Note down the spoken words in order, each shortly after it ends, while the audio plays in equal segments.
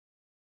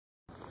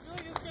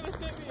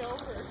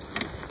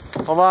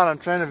Hold on, I'm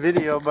trying to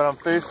video, but I'm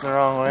facing the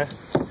wrong way.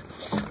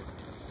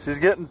 She's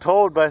getting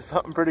towed by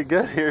something pretty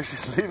good here.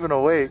 She's leaving a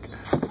wake.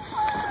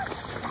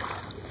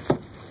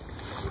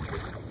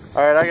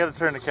 Alright, I gotta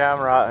turn the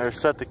camera out here.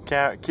 Set the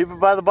camera. Keep it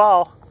by the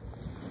ball.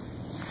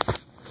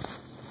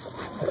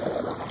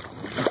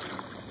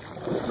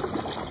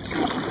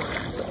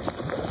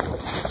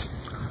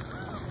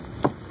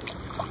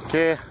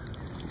 Okay.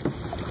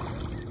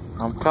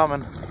 I'm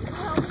coming.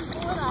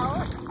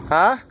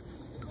 Huh?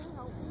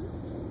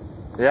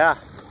 Yeah,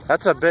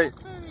 that's a big.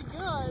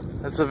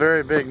 That's a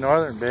very big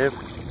northern, babe.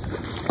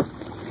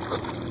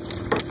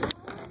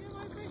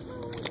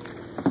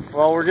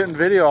 Well, we're getting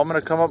video. I'm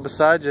gonna come up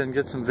beside you and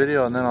get some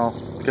video, and then I'll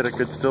get a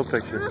good still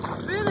picture.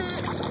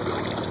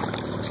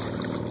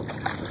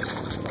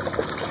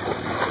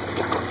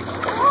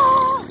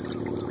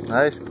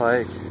 Nice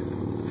pike.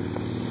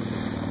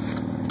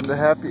 The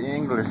happy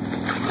angler.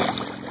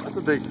 That's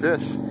a big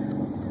fish.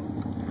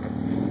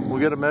 We'll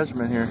get a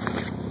measurement here.